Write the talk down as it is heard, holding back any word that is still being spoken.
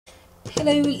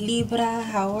Hello Libra,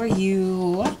 how are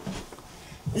you?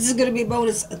 This is gonna be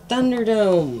bonus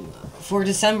Thunderdome for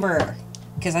December,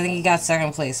 because I think you got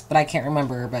second place, but I can't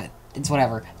remember, but it's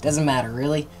whatever. Doesn't matter,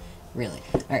 really? Really.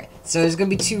 Alright, so there's gonna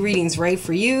be two readings, right,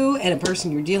 for you and a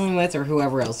person you're dealing with or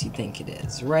whoever else you think it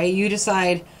is, right? You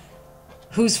decide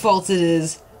whose fault it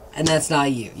is, and that's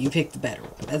not you. You pick the better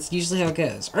one. That's usually how it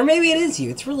goes. Or maybe it is you.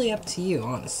 It's really up to you,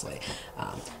 honestly.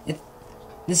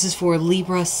 This is for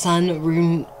Libra, Sun,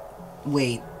 Moon,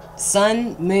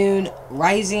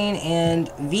 Rising,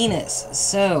 and Venus.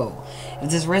 So,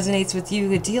 if this resonates with you,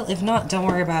 good deal. If not, don't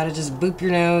worry about it. Just boop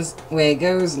your nose. Away it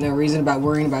goes. No reason about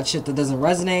worrying about shit that doesn't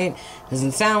resonate,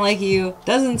 doesn't sound like you,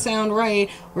 doesn't sound right,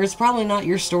 or it's probably not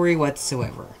your story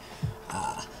whatsoever.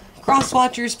 Cross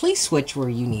watchers, please switch where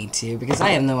you need to, because I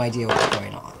have no idea what's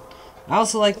going on. I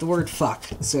also like the word fuck,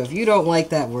 so if you don't like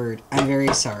that word, I'm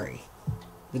very sorry.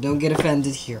 But don't get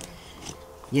offended here.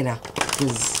 You know,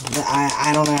 because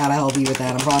I don't know how to help you with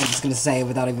that. I'm probably just going to say it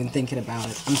without even thinking about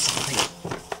it. I'm sorry.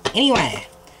 Anyway.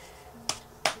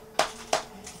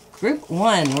 Group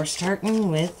 1, we're starting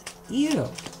with you.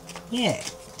 Yay.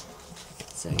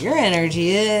 So your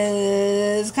energy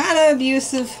is kind of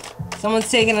abusive. Someone's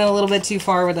taking it a little bit too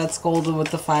far with that scolding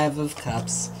with the 5 of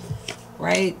Cups.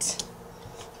 Right?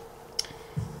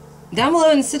 Down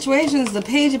below in situations, the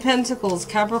Page of Pentacles,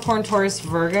 Capricorn, Taurus,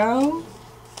 Virgo.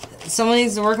 Someone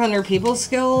needs to work on their people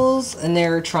skills, and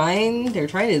they're trying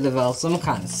to develop some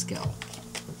kind of skill.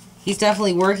 He's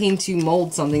definitely working to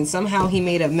mold something. Somehow he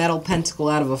made a metal pentacle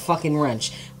out of a fucking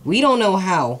wrench. We don't know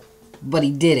how, but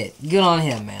he did it. Good on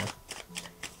him, man.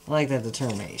 I like that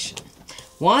determination.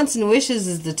 Wants and wishes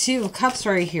is the 2 of Cups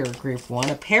right here, group 1.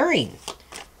 A pairing.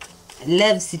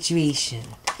 Love situation.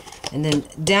 And then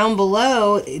down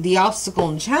below, the obstacle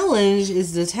and challenge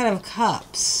is the 10 of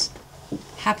Cups.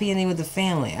 Happy ending with the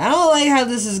family. I don't like how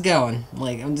this is going.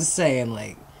 Like, I'm just saying,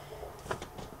 like,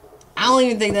 I don't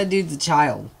even think that dude's a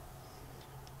child.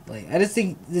 Like, I just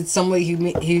think it's somebody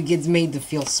who gets made to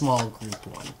feel small, group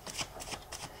 1.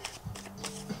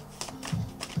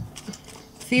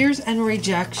 Fears and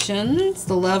rejections.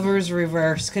 The Lover's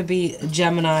reverse could be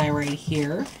Gemini right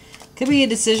here. Could be a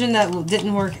decision that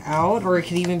didn't work out, or it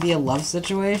could even be a love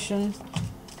situation.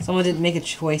 Someone didn't make a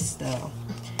choice, though.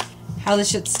 How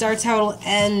this shit starts, how it'll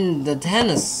end. The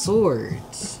 10 of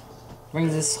Swords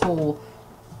brings this whole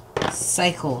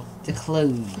cycle to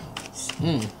close.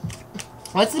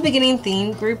 What's the beginning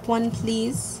theme, group 1,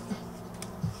 please?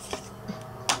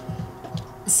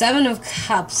 7 of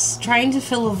Cups, trying to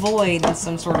fill a void in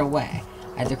some sort of way.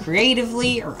 Either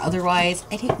creatively or otherwise.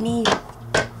 I don't need.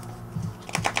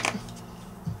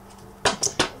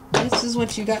 This is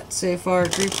what you got so far,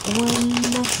 group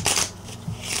 1.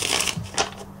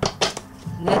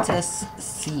 Let us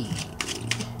see.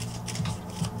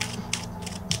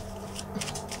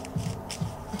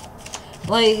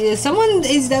 Like, someone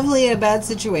is definitely in a bad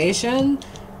situation,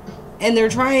 and they're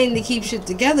trying to keep shit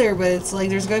together, but it's like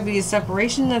there's going to be a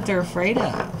separation that they're afraid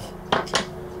of.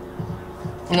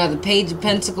 You know, the Page of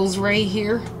Pentacles right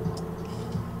here.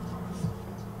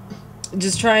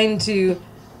 Just trying to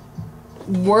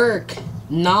work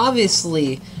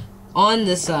noviously on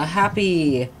this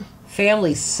happy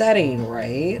family setting,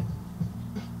 right?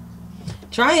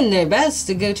 Trying their best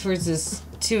to go towards this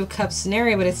 2 of Cups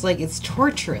scenario, but it's like it's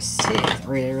torturous too.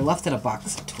 Or they're left in a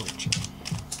box of torture.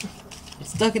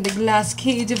 Stuck in the glass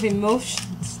cage of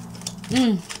emotions.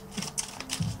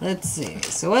 Let's see.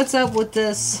 So what's up with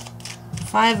this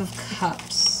 5 of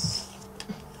Cups?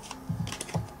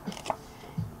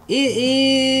 It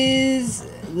is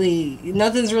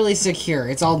nothing's really secure.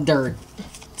 It's all dirt.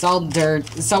 It's all dirt.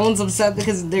 Someone's upset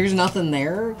because there's nothing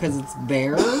there, because it's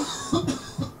bare.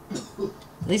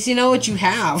 At least you know what you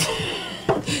have.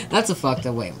 That's a fucked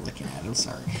up way of looking at it. I'm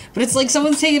sorry. But it's like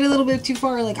someone's taking it a little bit too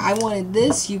far. Like, I wanted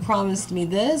this. You promised me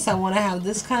this. I want to have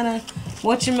this kind of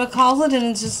whatchamacallit. And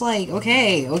it's just like,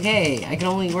 okay. I can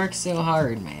only work so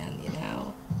hard, man, you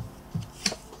know?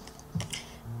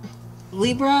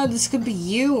 Libra, this could be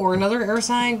you or another air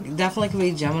sign. Definitely could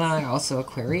be Gemini, also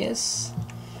Aquarius.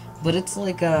 But it's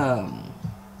like,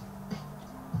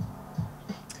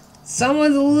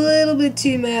 someone's a little bit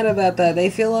too mad about that. They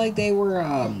feel like they were,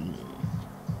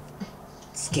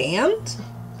 scammed?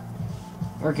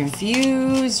 Or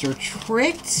confused? Or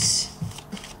tricked?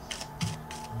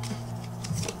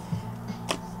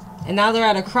 And now they're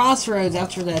at a crossroads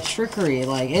after that trickery.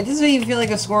 Like, it doesn't even feel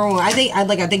like a score. I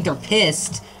think they're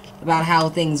pissed about how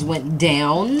things went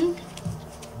down.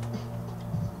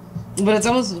 But it's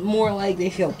almost more like they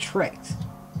feel tricked.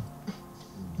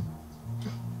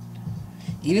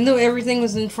 Even though everything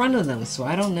was in front of them, so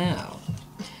I don't know.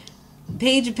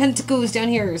 Page of Pentacles down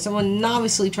here. Someone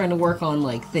obviously trying to work on,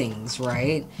 like, things,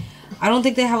 right? I don't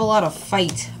think they have a lot of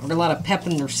fight or a lot of pep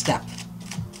in their step.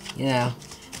 You know?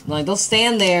 Like, they'll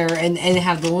stand there and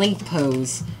have the Link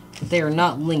pose, but they are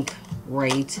not Link,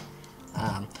 right?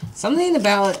 Something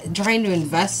about trying to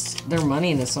invest their money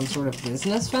into some sort of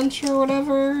business venture or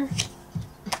whatever.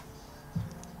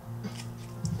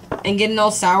 And getting all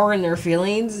sour in their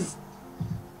feelings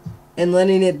and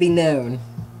letting it be known.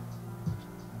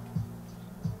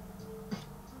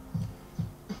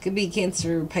 Could be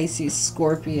Cancer, Pisces,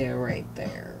 Scorpio right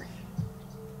there.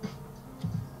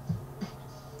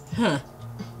 Huh.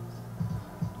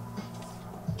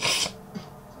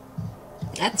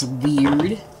 That's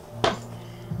weird.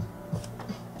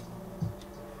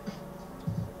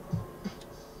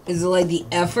 Is it like the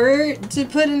effort to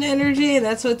put in energy?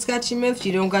 That's what's got you miffed?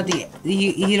 You don't got the...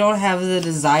 You don't have the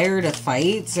desire to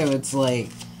fight, so it's like...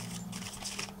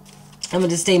 I'm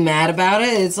gonna stay mad about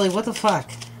it? It's like, what the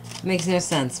fuck? It makes no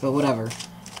sense, but whatever.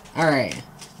 Alright.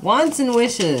 Wants and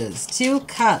wishes. 2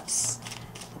 cups.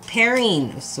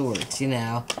 Pairing of sorts, you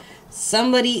know.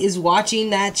 Somebody is watching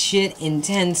that shit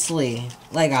intensely.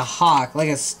 Like a hawk, like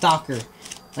a stalker.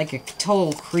 Like a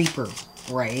total creeper,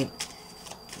 right?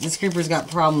 This creeper's got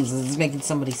problems and it's making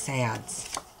somebody sad.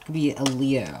 Could be a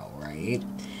Leo, right?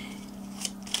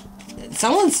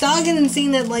 Someone's stalking and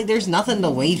seeing that, like, there's nothing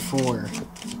to wait for.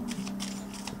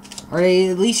 Or they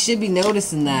at least should be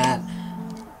noticing that.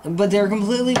 But they're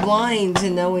completely blind to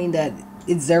knowing that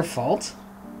it's their fault.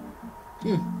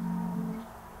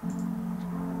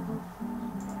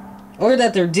 Or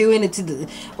that they're doing it to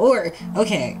the... Or,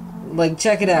 okay, like,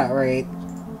 check it out, right?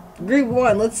 Group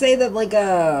 1, let's say that, like,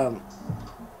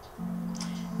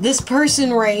 this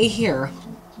person right here,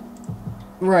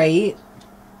 right,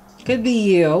 could be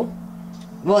you.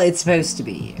 Well, it's supposed to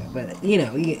be you, but, you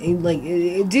know, like,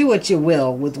 do what you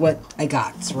will with what I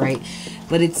got, right?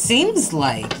 But it seems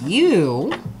like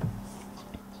you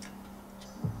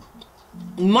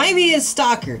might be a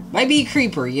stalker, might be a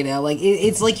creeper, you know? Like,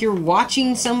 it's like you're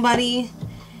watching somebody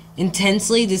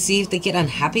intensely to see if they get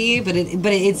unhappy, but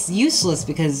it's useless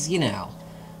because, you know,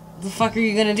 what the fuck are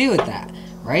you gonna do with that?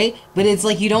 Right? But it's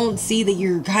like you don't see that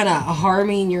you're kind of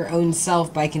harming your own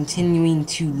self by continuing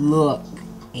to look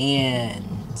and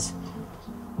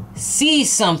see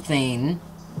something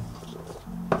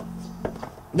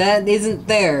that isn't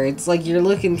there. It's like you're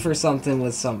looking for something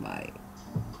with somebody.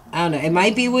 I don't know. It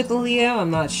might be with Leo.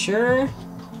 I'm not sure.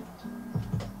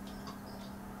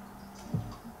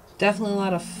 Definitely a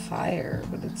lot of fire,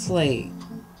 but it's like...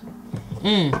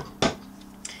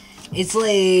 It's like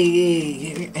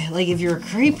if you're a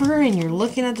creeper and you're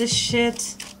looking at this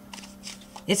shit,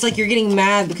 it's like you're getting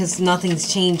mad because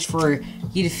nothing's changed for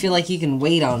you to feel like you can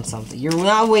wait on something. You're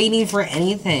not waiting for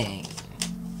anything.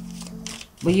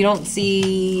 But you don't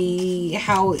see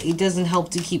how it doesn't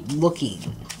help to keep looking.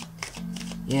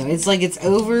 You know, it's like it's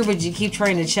over, but you keep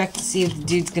trying to check to see if the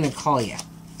dude's gonna call you.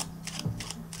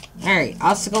 Alright,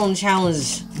 obstacle and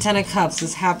challenge. 10 of Cups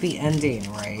is happy ending,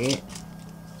 right?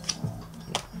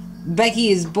 Becky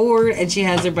is bored and she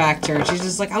has her back turned. She's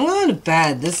just like, I'm going to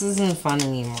bed. This isn't fun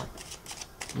anymore.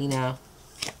 You know?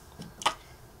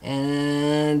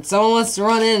 And someone wants to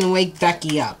run in and wake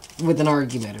Becky up with an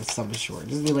argument of some sort.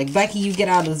 Just be like, Becky, you get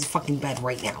out of this fucking bed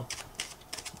right now.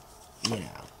 You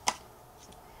know?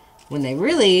 When they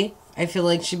really, I feel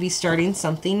like, should be starting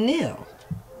something new.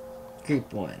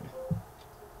 Group 1.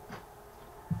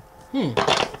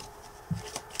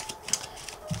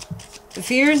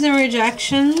 Fears and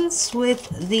rejections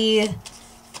with the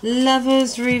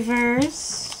Lovers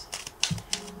reverse.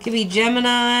 Could be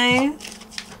Gemini.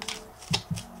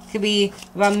 Could be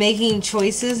about making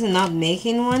choices and not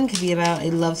making one. Could be about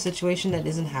a love situation that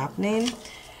isn't happening.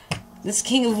 This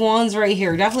King of Wands right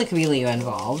here, definitely could be Leo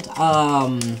involved.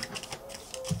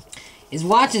 Is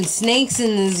watching snakes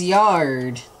in his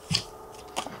yard.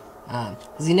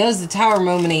 Because he knows the tower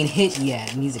moment ain't hit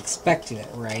yet, and he's expecting it,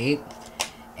 right?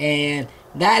 And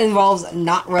that involves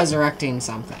not resurrecting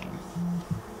something.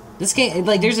 This king,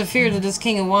 like, there's a fear that this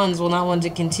King of Wands will not want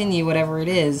to continue whatever it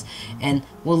is, and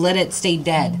will let it stay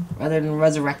dead, rather than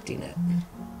resurrecting it.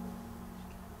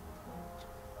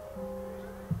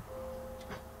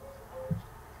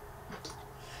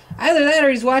 Either that, or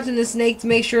he's watching the snake to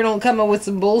make sure it don't come up with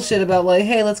some bullshit about, like,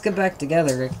 hey, let's get back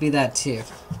together. It could be that, too,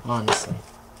 honestly.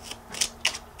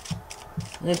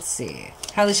 Let's see.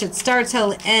 How this shit starts,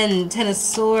 how it ends. 10 of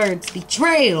Swords,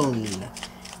 betrayal.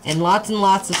 And lots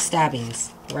of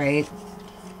stabbings, right?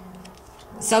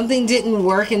 Something didn't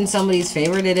work in somebody's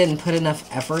favor. They didn't put enough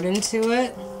effort into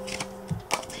it.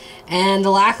 And the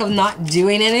lack of not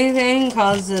doing anything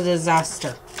caused a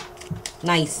disaster.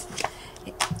 Nice.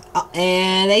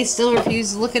 And they still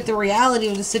refuse to look at the reality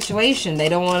of the situation. They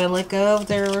don't want to let go of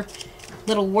their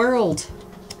little world.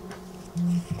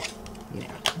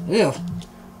 Yeah. Oof.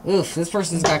 Oof. This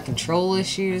person's got control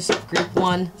issues. Group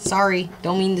 1. Sorry.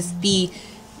 Don't mean to be...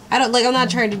 I'm not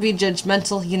trying to be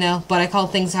judgmental, you know, but I call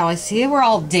things how I see it. We're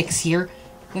all dicks here.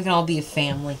 We can all be a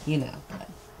family, you know. But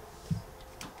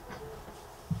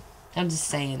I'm just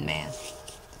saying, man.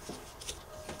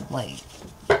 Like...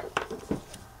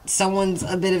 Someone's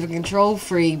a bit of a control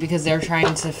freak because they're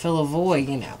trying to fill a void,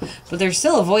 you know. But they're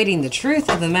still avoiding the truth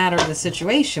of the matter of the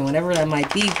situation, whatever that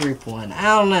might be, Group 1. I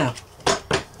don't know.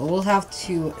 But we'll have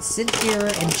to sit here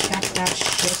and check that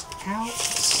shit out.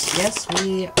 Yes,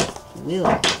 we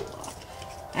will.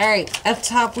 Alright, up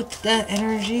top with that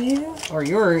energy, or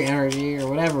your energy, or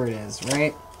whatever it is,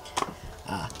 right?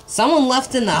 Someone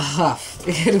left in the huff.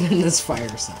 It could have been this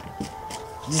fire sign.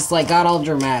 Just like got all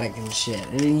dramatic and shit.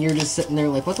 And you're just sitting there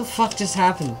like, what the fuck just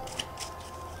happened?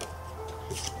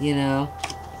 You know?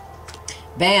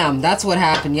 Bam, that's what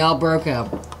happened. Y'all broke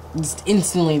up. Just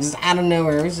instantly, just out of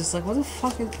nowhere. It was just like, what the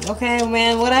fuck is... Okay,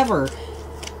 man, whatever.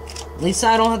 At least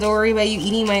I don't have to worry about you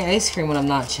eating my ice cream when I'm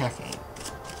not checking.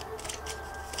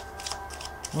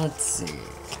 Let's see.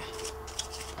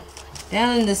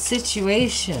 Down in the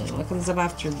situation. What comes up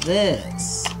after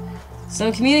this?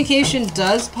 Some communication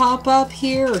does pop up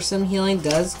here, or some healing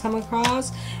does come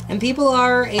across, and people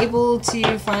are able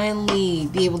to finally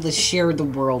be able to share the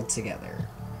world together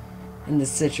in this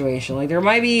situation. Like, there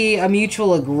might be a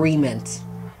mutual agreement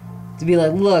to be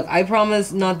like, look, I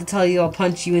promise not to tell you I'll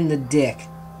punch you in the dick.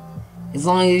 As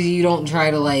long as you don't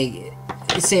try to, like,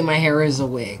 say my hair is a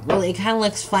wig. Well, it kind of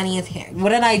looks funny with hair. What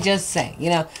did I just say? You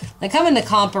know, they come into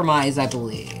compromise, I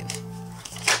believe.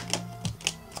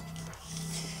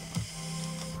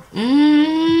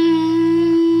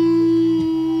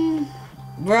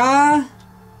 Bruh.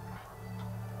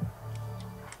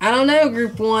 I don't know,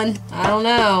 Group 1. I don't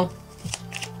know.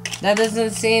 That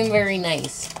doesn't seem very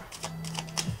nice.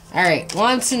 Alright,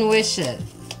 wants and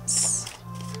wishes.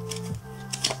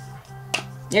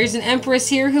 There's an Empress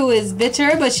here who is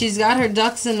bitter, but she's got her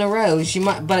ducks in a row. She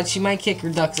might kick her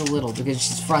ducks a little because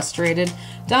she's frustrated.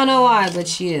 Don't know why, but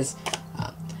she is.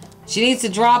 She needs to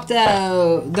drop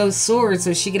those swords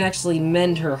so she can actually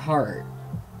mend her heart.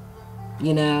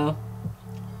 You know?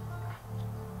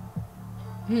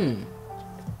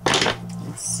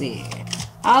 Let's see.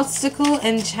 Obstacle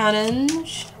and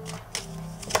challenge.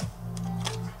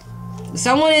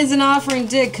 Someone isn't offering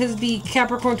dick. Could be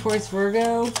Capricorn towards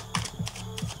Virgo.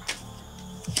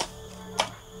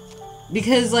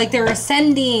 Because, like, they're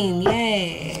ascending.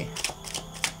 Yay.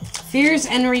 Fears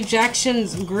and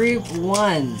rejections, Group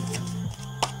 1.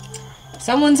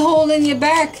 Someone's holding you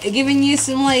back, giving you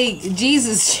some, like,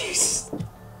 Jesus juice.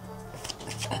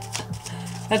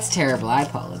 That's terrible. I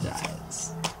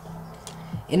apologize.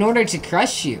 In order to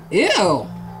crush you. Ew!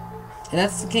 And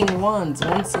that's the King of Wands,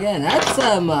 once again. That's,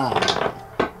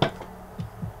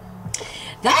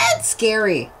 that's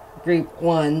scary, Group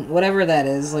 1. Whatever that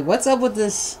is. Like, what's up with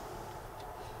this...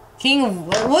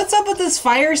 What's up with this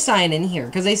fire sign in here?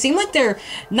 Because they seem like they're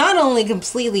not only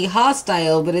completely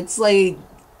hostile, but it's like...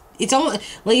 It's almost...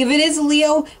 Like, if it is a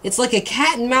Leo, it's like a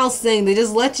cat and mouse thing. They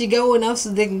just let you go enough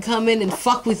so they can come in and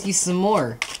fuck with you some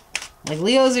more. Like,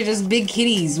 Leos are just big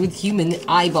kitties with human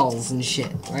eyeballs and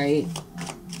shit, right?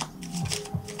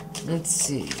 Let's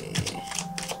see.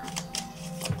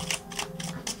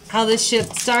 How this ship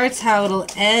starts, how it'll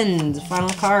end. Final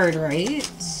card, right?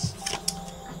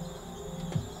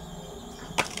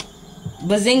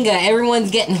 Bazinga,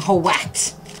 everyone's getting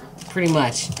whacked. Pretty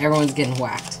much, everyone's getting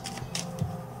whacked.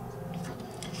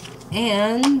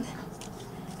 And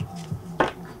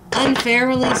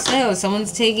unfairly so,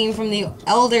 someone's taking from the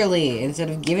elderly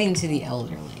instead of giving to the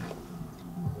elderly.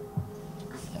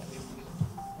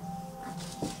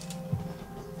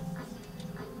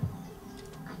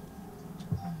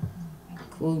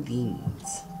 Cool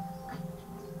beans.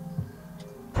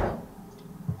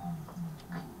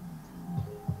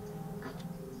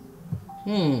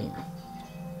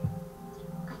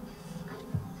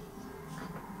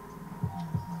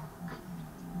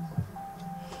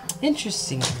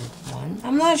 Interesting, Group 1.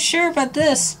 I'm not sure about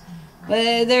this,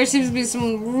 but there seems to be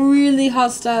someone really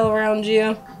hostile around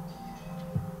you.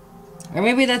 Or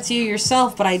maybe that's you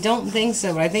yourself, but I don't think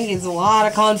so. But I think it's a lot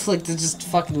of conflict that's just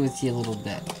fucking with you a little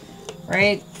bit.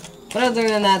 Right? But other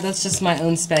than that, that's just my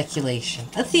own speculation.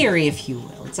 A theory, if you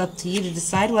will. It's up to you to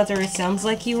decide whether it sounds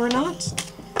like you or not.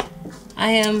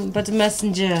 I am but a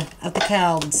messenger of the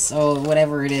clouds, or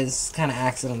whatever it is, kind of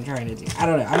accent I'm trying to do. I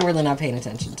don't know. I'm really not paying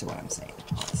attention to what I'm saying,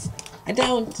 honestly. I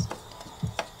don't.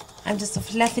 I'm just a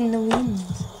fluff in the wind.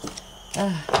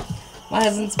 My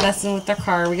husband's messing with their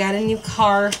car. We got a new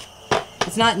car.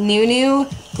 It's not new,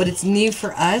 but it's new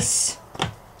for us.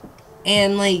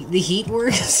 And, like, the heat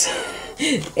works.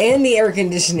 And the air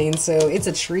conditioning, so it's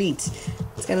a treat.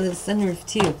 It's got a little sunroof,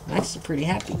 too. I'm actually pretty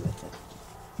happy with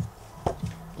it.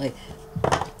 Like,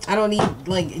 I don't need,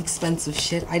 like, expensive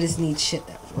shit. I just need shit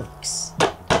that works.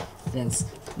 And it's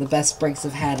the best brakes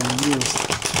I've had in years,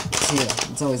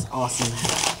 too. It's always awesome to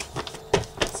have.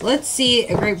 So let's see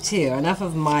a group 2. Enough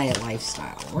of my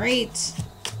lifestyle, right?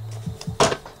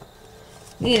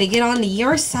 We need to get on to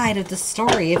your side of the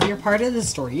story. If you're part of the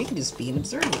story, you can just be an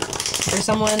observer. Or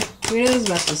someone who knows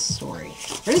about this story.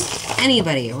 Or just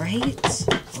anybody, right?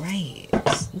 Right.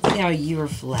 Let's see how you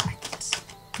reflect.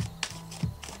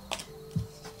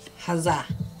 Huzzah.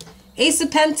 Ace of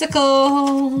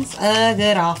Pentacles. A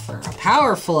good offer. A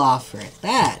powerful offer at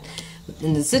that.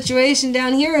 And the situation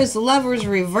down here is the Lover's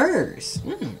reverse.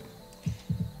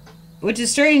 Which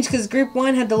is strange because group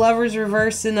 1 had the Lover's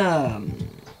reverse in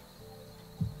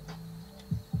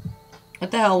what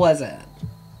the hell was it?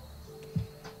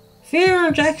 Fear and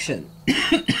rejection.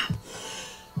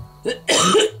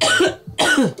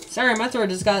 Sorry, my throat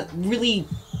just got really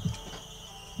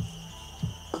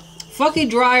fucking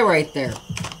dry right there.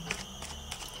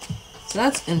 So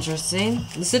that's interesting.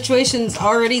 The situation's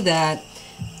already that.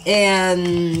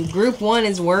 And group 1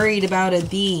 is worried about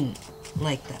it being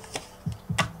like that.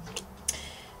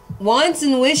 Wants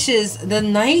and wishes, the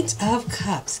Knight of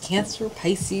Cups. Cancer,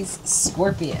 Pisces,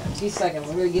 Scorpio. 2 seconds.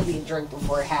 I'm going to give you a drink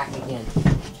before I hack again.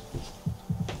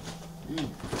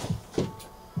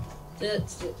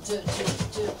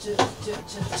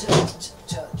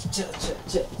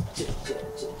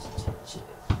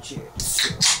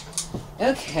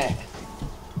 Okay.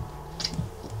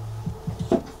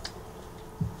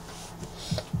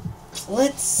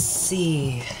 Let's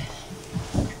see.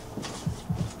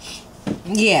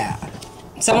 Yeah.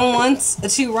 Someone wants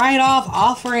to write off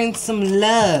offering some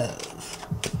love.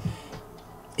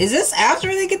 Is this after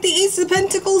they get the Ace of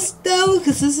Pentacles, though?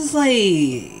 Because this is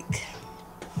like...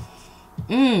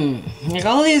 like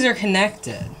all these are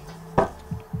connected.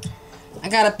 I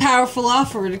got a powerful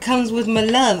offer that comes with my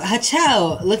love.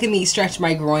 Ha-chow! Look at me stretch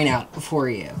my groin out for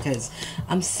you. Because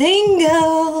I'm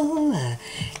single.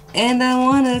 And I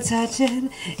want to touch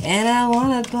it. And I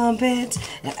want to bump it.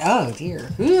 And, oh, dear.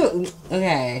 Ooh,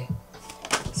 okay.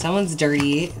 Someone's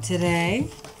dirty today.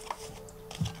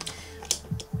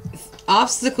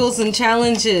 Obstacles and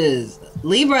challenges.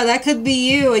 Libra, that could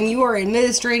be you. And you are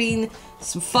administrating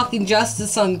some fucking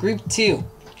justice on group 2.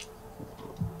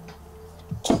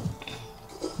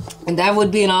 And that would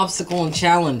be an obstacle and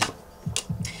challenge.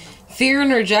 Fear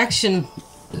and rejection.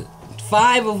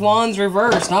 5 of Wands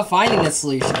reversed. Not finding a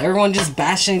solution. Everyone just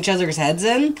bashing each other's heads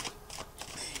in.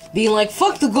 Being like,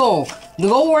 fuck the goal. The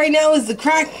goal right now is to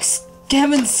crack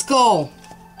Kevin's skull.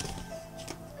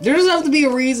 There doesn't have to be a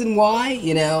reason why,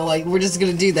 you know, like, we're just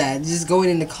gonna do that. Just going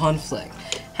into conflict.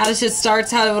 How the shit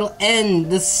starts, how it'll end.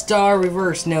 The Star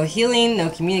reverse. No healing, no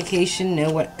communication,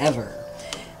 no whatever.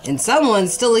 And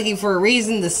someone's still looking for a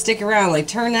reason to stick around. Like,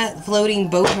 turn that floating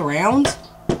boat around.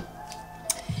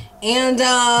 And,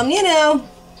 you know,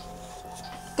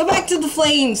 go back to the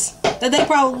flames that they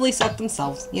probably set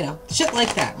themselves. You know, shit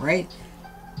like that, right?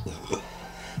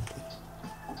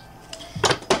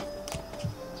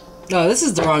 Oh, this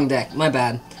is the wrong deck. My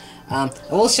bad. I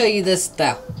will show you this,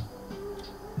 though.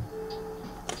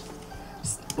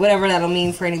 Whatever that'll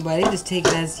mean for anybody, just take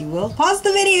it as you will. Pause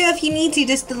the video if you need to,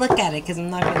 just to look at it, because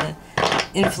I'm not going to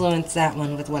influence that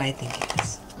one with what I think it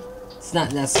is. It's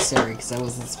not necessary, because I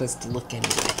wasn't supposed to look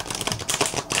anyway.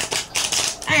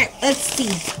 Alright, let's see.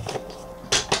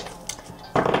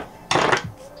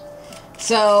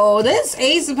 So, this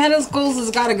Ace of Pentacles has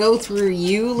got to go through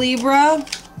you, Libra.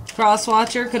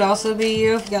 Crosswatcher could also be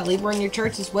you if you got Libra in your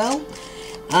church as well.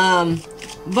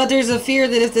 But there's a fear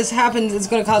that if this happens, it's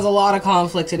going to cause a lot of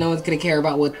conflict and no one's going to care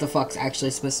about what the fuck's actually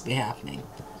supposed to be happening.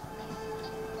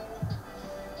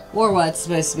 Or what's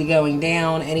supposed to be going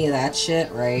down, any of that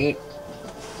shit, right?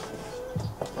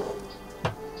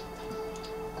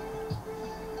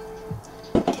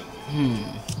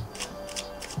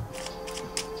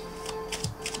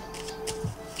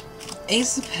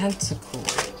 Ace of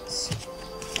Pentacles.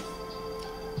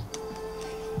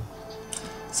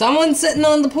 Someone's sitting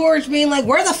on the porch being like,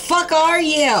 where the fuck are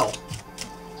you?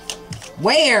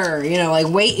 Where? You know, like,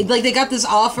 wait, like, they got this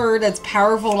offer that's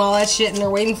powerful and all that shit, and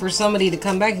they're waiting for somebody to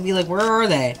come back and be like, where are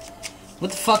they? What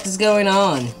the fuck is going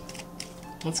on?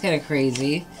 That's kind of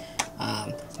crazy.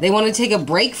 They want to take a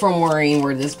break from worrying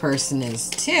where this person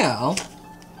is, too.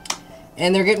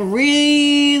 And they're getting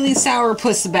really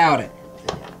sourpuss about it.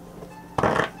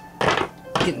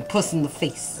 getting puss in the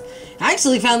face. I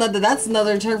actually found out that that's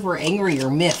another term for angry or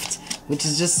miffed, which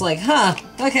is just like, huh,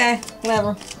 okay,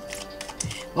 whatever.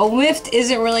 Well, miffed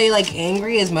isn't really like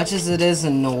angry as much as it is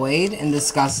annoyed and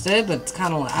disgusted, but it's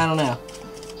kind of like, I don't know.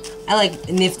 I like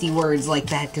nifty words like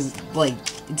that because, like,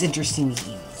 it's interesting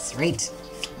to use, right?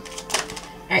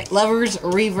 Alright, lovers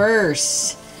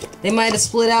reverse. They might have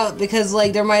split out because,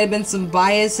 like, there might have been some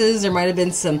biases, there might have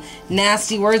been some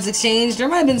nasty words exchanged, there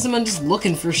might have been someone just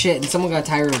looking for shit and someone got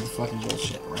tired of the fucking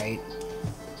bullshit, right?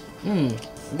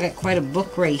 I've got quite a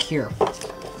book right here.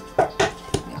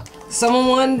 Yeah. Someone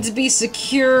wanted to be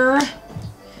secure,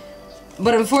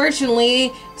 but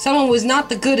unfortunately, someone was not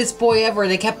the goodest boy ever.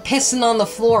 They kept pissing on the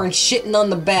floor and shitting on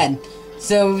the bed.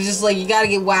 So it was just like, you gotta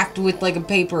get whacked with, like, a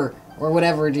paper or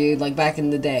whatever, dude, like back in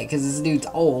the day, because this dude's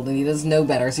old and he doesn't know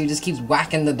better, so he just keeps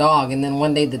whacking the dog, and then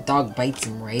one day the dog bites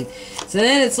him, right? So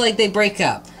then it's like they break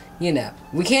up, you know.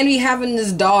 We can't be having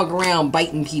this dog around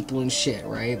biting people and shit,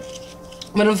 right?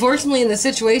 But unfortunately, in the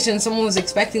situation, someone was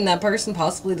expecting that person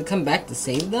possibly to come back to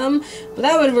save them, but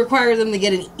that would require them to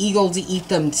get an eagle to eat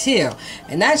them too,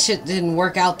 and that shit didn't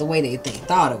work out the way they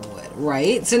thought it would,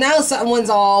 right? So now someone's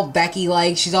all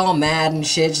Becky-like, she's all mad and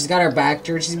shit, she's got her back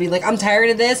to her, she's be like, I'm tired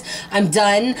of this, I'm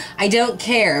done, I don't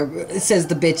care, says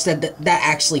the bitch that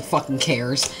actually fucking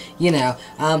cares, you know.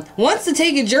 Wants to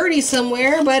take a journey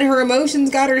somewhere, but her emotions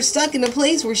got her stuck in a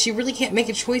place where she really can't make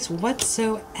a choice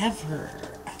whatsoever.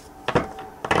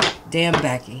 Damn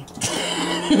Becky.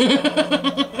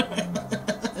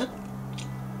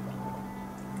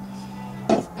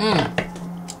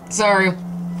 Sorry.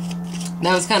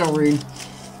 That was kind of rude.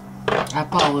 I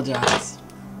apologize.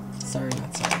 Sorry,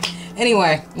 not sorry.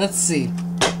 Anyway, let's see.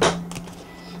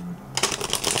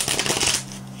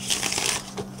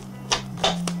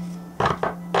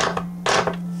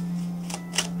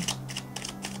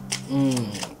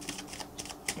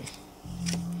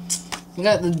 We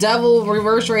got the devil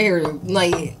reverse right here.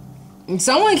 Like,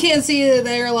 someone can't see that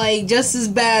they're like just as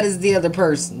bad as the other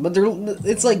person, but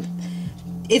it's like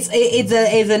it's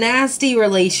a nasty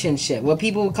relationship. What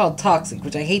people would call toxic,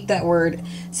 which I hate that word.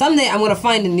 Someday I'm gonna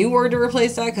find a new word to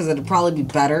replace that because it'll probably be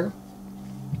better.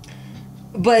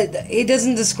 But it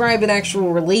doesn't describe an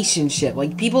actual relationship.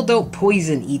 Like, people don't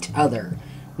poison each other.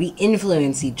 We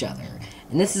influence each other,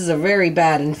 and this is a very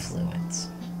bad influence.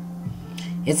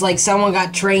 It's like someone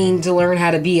got trained to learn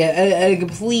how to be a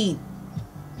complete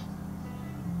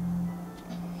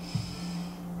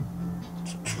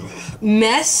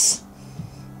mess.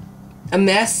 A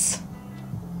mess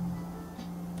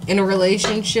in a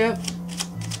relationship.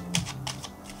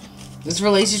 This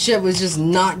relationship was just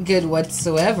not good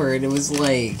whatsoever. And it was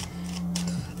like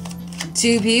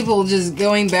two people just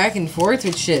going back and forth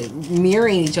with shit,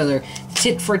 mirroring each other,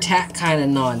 tit for tat kind of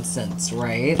nonsense,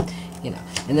 right? You know.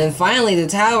 And then finally the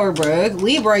tower broke.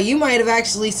 Libra, you might have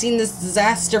actually seen this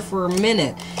disaster for a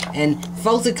minute and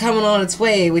felt it coming on its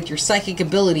way with your psychic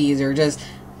abilities, or just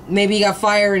maybe you got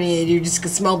fire and you just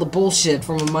could smell the bullshit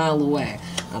from a mile away.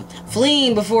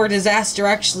 Fleeing before disaster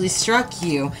actually struck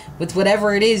you with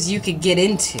whatever it is you could get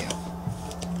into.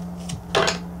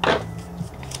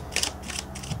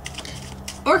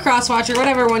 Or Crosswatcher,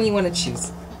 whatever one you want to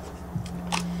choose.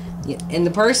 Yeah, and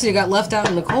the person who got left out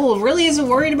in the cold really isn't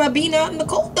worried about being out in the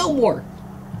cold no more.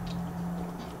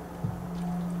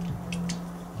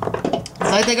 It's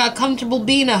like they got comfortable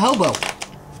being a hobo.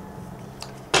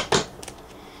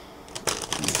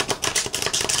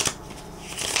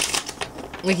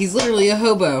 Like, he's literally a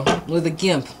hobo with a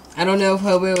gimp. I don't know if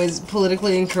hobo is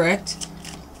politically incorrect,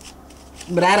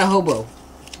 but I had a hobo.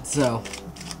 So,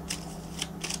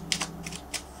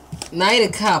 Knight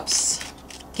of Cups.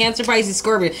 Cancer, Pisces,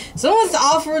 Scorpio. Someone wants to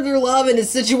offer their love in a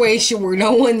situation where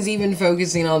no one's even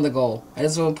focusing on the goal. I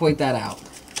just want to point that out.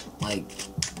 Like,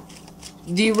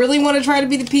 do you really want to try to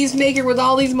be the peacemaker with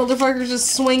all these motherfuckers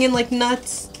just swinging like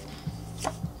nuts?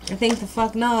 I think the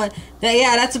fuck not.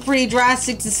 Yeah, that's a pretty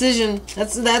drastic decision.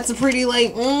 That's a pretty,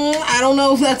 like, I don't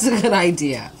know if that's a good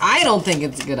idea. I don't think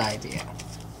it's a good idea.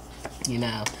 You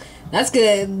know? That's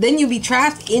good. Then you'll be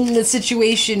trapped in the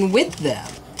situation with them.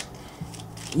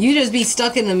 You just be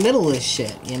stuck in the middle of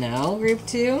shit, you know, group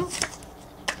 2?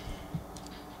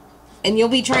 And you'll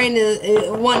be trying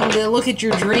to, wanting to look at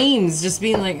your dreams, just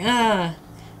being like,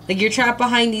 like you're trapped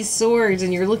behind these swords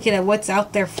and you're looking at what's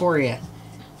out there for you.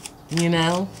 You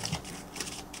know?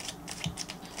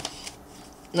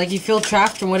 Like you feel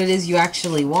trapped from what it is you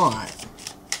actually want.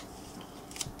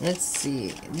 Let's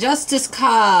see. Justice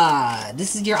card.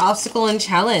 This is your obstacle and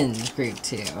challenge, group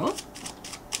 2.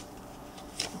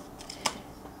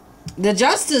 The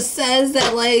Justice says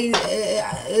that, like,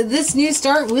 this new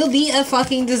start will be a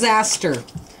fucking disaster.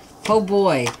 Oh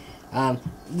boy.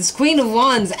 This Queen of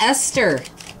Wands, Esther.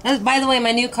 By the way,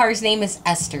 my new card's name is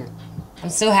Esther. I'm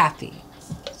so happy.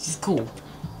 She's cool.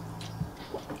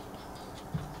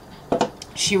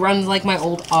 She runs like my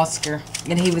old Oscar,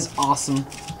 and he was awesome.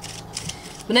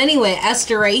 But anyway,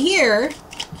 Esther right here,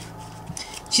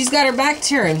 she's got her back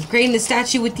turned, creating a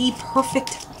statue with the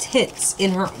perfect tits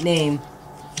in her name.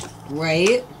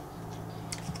 Right?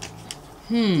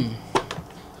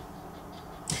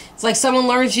 It's like someone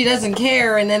learns she doesn't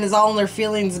care and then is all in their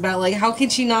feelings about, like, how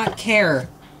could she not care?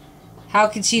 How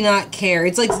could she not care?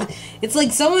 It's like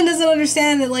someone doesn't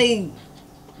understand that, like,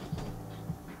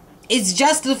 it's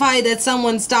justified that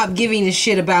someone stopped giving a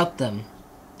shit about them.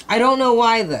 I don't know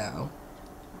why, though.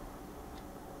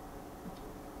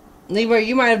 Libra,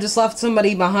 you might have just left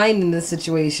somebody behind in this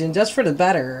situation just for the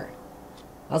better.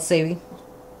 I'll say,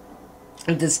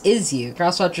 if this is you,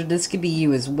 Crosswatcher, this could be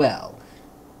you as well.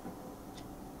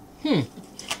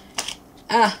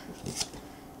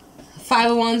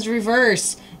 Five of Wands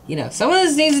reverse. You know, someone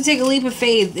just needs to take a leap of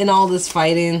faith in all this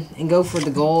fighting and go for the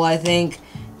goal, I think.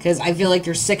 Because I feel like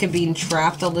they're sick of being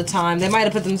trapped all the time. They might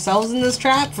have put themselves in this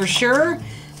trap, for sure.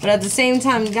 But at the same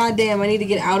time, goddamn, I need to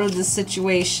get out of this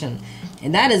situation.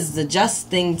 And that is the just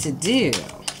thing to do.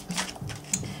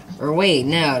 Or wait,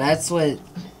 no, that's what...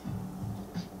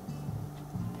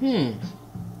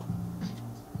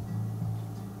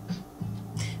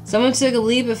 Someone took a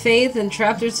leap of faith and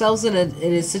trapped themselves in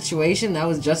a situation that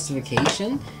was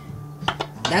justification.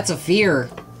 That's a fear.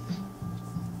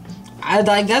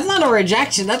 That's not a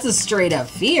rejection. That's a straight up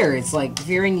fear. It's like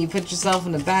fearing you put yourself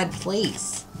in a bad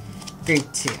place.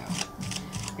 Group 2.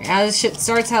 How this shit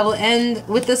starts, how it'll end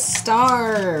with a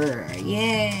star.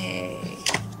 Yay.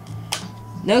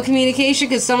 No communication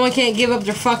because someone can't give up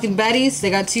their fucking betties. They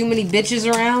got too many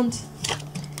bitches around.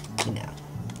 You know.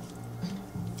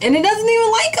 And it doesn't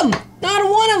even like them. Not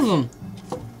one of them.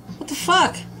 What the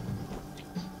fuck?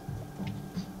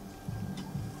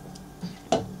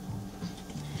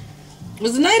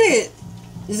 Was the night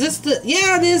of... Is this the...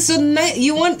 Yeah, this is the night...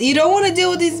 You don't want to deal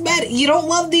with these betties. You don't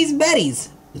love these betties.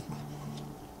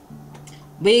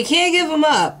 But you can't give them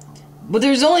up. But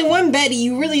there's only one Betty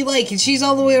you really like, and she's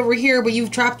all the way over here, but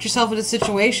you've trapped yourself in a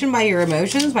situation by your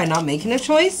emotions, by not making a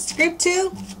choice. Group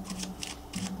 2?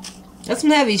 That's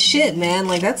some heavy shit, man.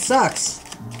 Like, that sucks.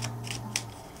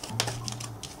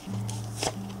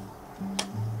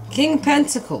 King of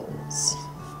Pentacles.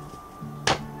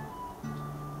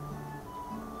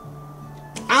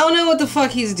 I don't know what the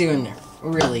fuck he's doing there.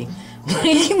 Really.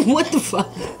 Like, what the fuck?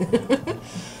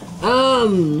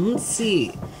 Let's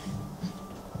see.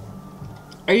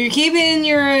 Are you keeping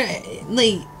your,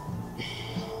 like...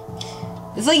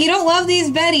 It's like you don't love these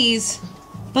Bettys,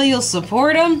 but you'll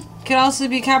support them. Could also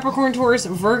be Capricorn, Taurus,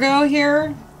 Virgo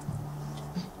here.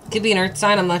 Could be an earth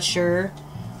sign, I'm not sure.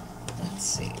 Let's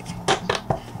see.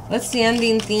 What's the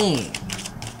ending theme?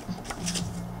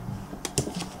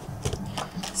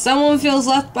 Someone feels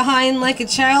left behind like a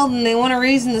child and they want a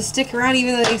reason to stick around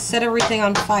even though they set everything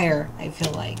on fire, I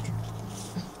feel like.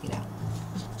 You know.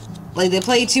 Like they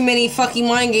played too many fucking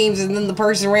mind games and then the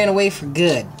person ran away for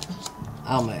good.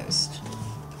 Almost.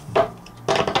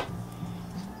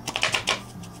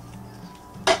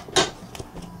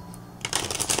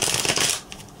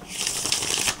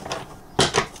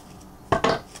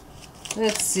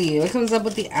 Let's see, what comes up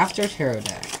with the After Tarot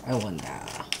deck? I wonder.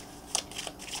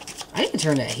 I need to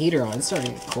turn that heater on. It's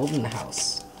starting to get cold in the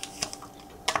house.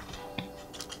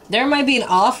 There might be an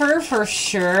offer for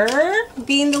sure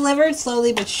being delivered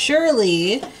slowly but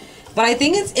surely. But I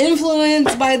think it's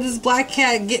influenced by this black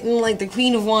cat getting like the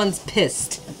Queen of Wands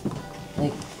pissed.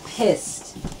 Like,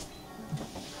 pissed.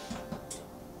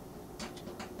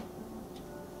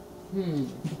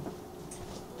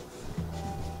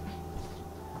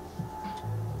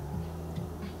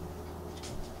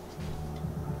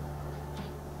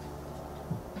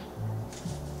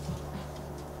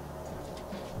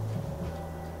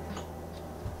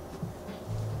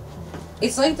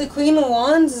 It's like the Queen of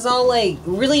Wands is all like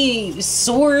really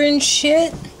sore and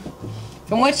shit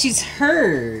from what she's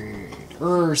heard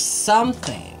or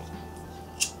something.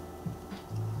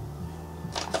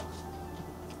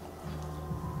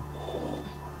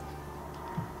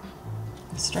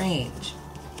 Strange.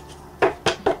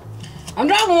 I'm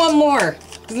dropping one more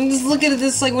because I'm just looking at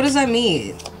this like, what does that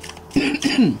mean?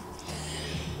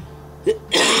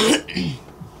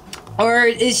 Or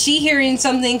is she hearing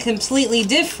something completely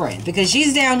different? Because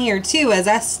she's down here too as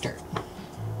Esther.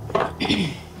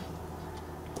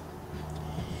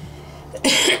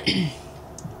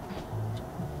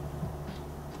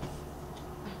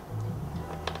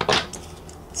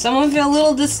 Someone feel a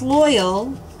little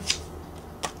disloyal.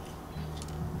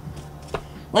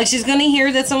 Like, she's gonna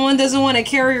hear that someone doesn't want to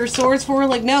carry her swords for her.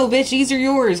 Like, no, bitch, these are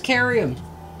yours. Carry them.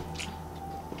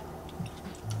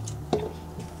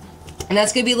 And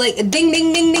that's gonna be like, a ding,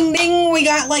 ding, ding, ding, ding. We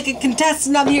got, like, a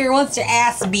contestant up here who wants their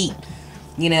ass beat.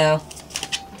 You know?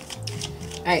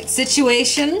 Alright,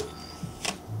 situation.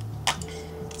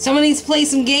 Someone needs to play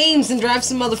some games and drive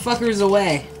some motherfuckers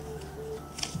away.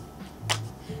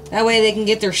 That way they can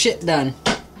get their shit done.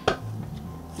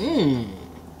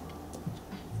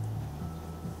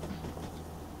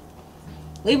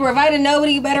 Libra, if I didn't know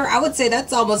nobody better, I would say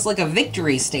that's almost like a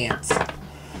victory stance.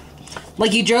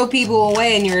 Like you drove people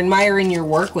away and you're admiring your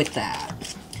work with that.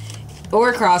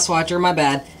 Or crosswatcher, my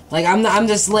bad. Like, I'm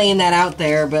just laying that out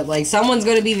there, but like someone's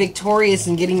going to be victorious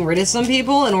in getting rid of some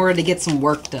people in order to get some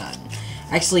work done.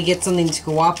 Actually get something to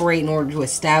cooperate in order to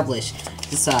establish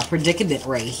this predicament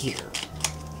right here.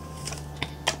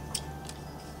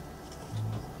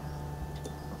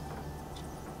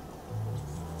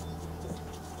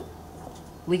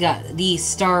 We got the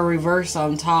star reverse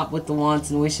on top with the wants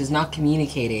and wishes not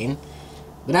communicating.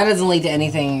 But that doesn't lead to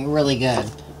anything really good.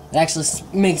 It actually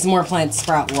makes more plants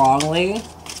sprout wrongly.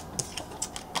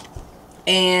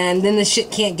 And then the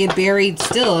shit can't get buried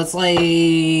still. It's like,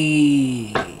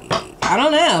 I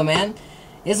don't know, man.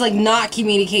 It's like not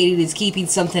communicating is keeping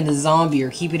something a zombie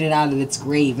or keeping it out of its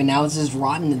grave. And now it's just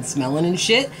rotten and smelling and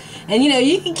shit. And, you know,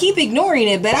 you can keep ignoring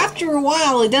it. But after a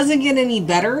while, it doesn't get any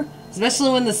better. Especially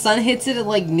when the sun hits it at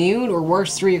like noon or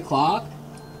worse 3 o'clock.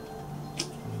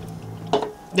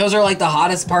 Those are like the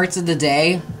hottest parts of the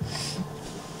day.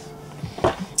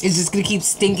 It's just gonna keep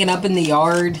stinking up in the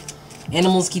yard.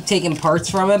 Animals keep taking parts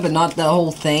from it, but not the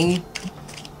whole thing.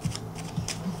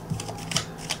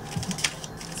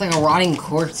 It's like a rotting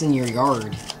corpse in your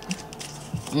yard.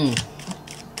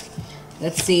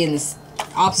 Let's see, in this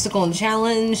obstacle and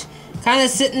challenge, kind of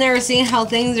sitting there seeing how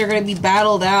things are going to be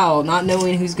battled out, not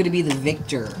knowing who's going to be the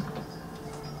victor.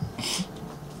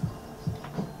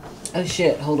 Oh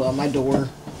shit, hold on, my door.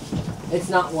 It's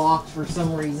not locked for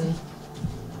some reason.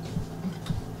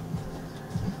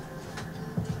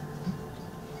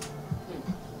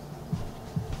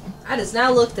 I just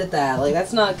now looked at that. Like,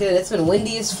 that's not good. It's been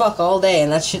windy as fuck all day,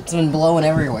 and that shit's been blowing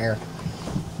everywhere.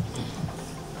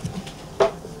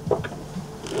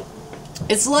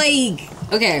 It's like,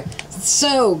 okay,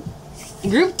 so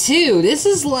group 2, this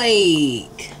is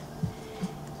like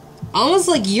almost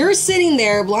like you're sitting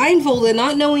there blindfolded,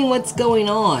 not knowing what's going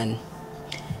on,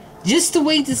 just to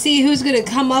wait to see who's gonna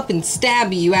come up and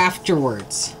stab you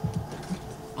afterwards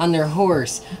on their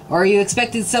horse. Or are you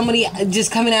expecting somebody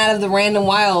just coming out of the random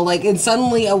wild, like, and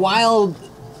suddenly a wild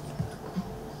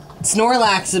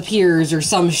Snorlax appears or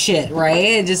some shit, right?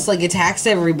 It just like attacks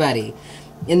everybody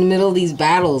in the middle of these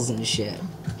battles and shit.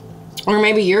 Or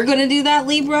maybe you're gonna do that,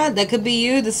 Libra. That could be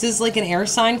you. This is like an air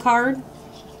sign card.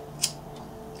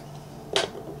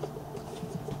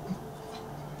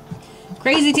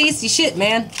 Crazy tasty shit,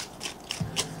 man.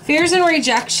 Fears and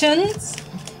rejections.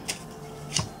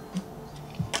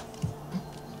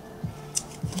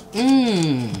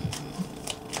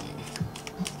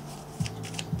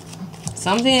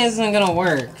 Something isn't gonna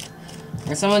work.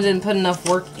 Or someone didn't put enough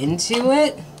work into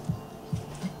it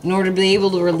in order to be able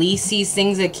to release these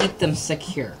things that keep them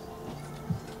secure.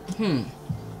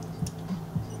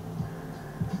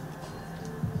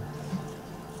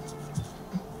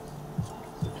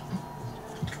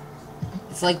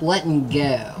 It's like letting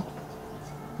go.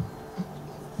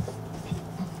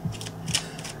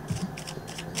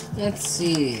 Let's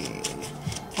see.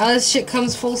 How this shit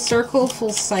comes full circle,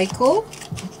 full cycle.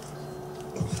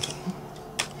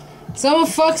 Someone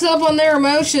fucks up on their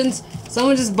emotions.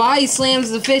 Someone just body slams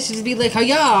the fish and just be like, oh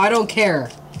yeah, I don't care.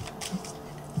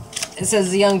 It says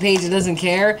the young page doesn't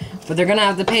care, but they're gonna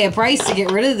have to pay a price to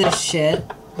get rid of this shit.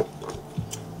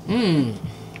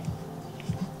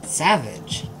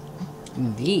 Savage.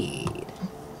 Indeed.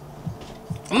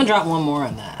 I'm gonna drop one more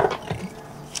on that.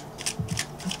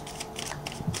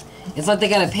 It's like they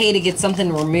gotta pay to get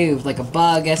something removed, like a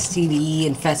bug, STD,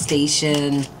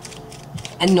 infestation,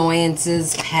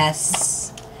 annoyances,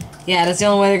 pests. Yeah, that's the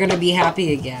only way they're gonna be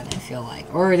happy again, I feel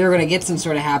like. Or they're gonna get some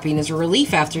sort of happiness or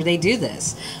relief after they do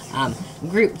this.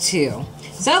 Group 2.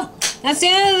 So, that's the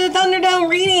end of the Thunderdome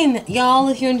reading. Y'all,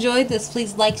 if you enjoyed this,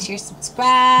 please like, share,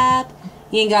 subscribe.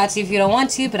 You ain't got to if you don't want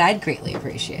to, but I'd greatly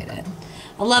appreciate it.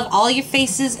 I love all your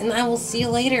faces, and I will see you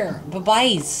later.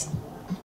 Bye-byes.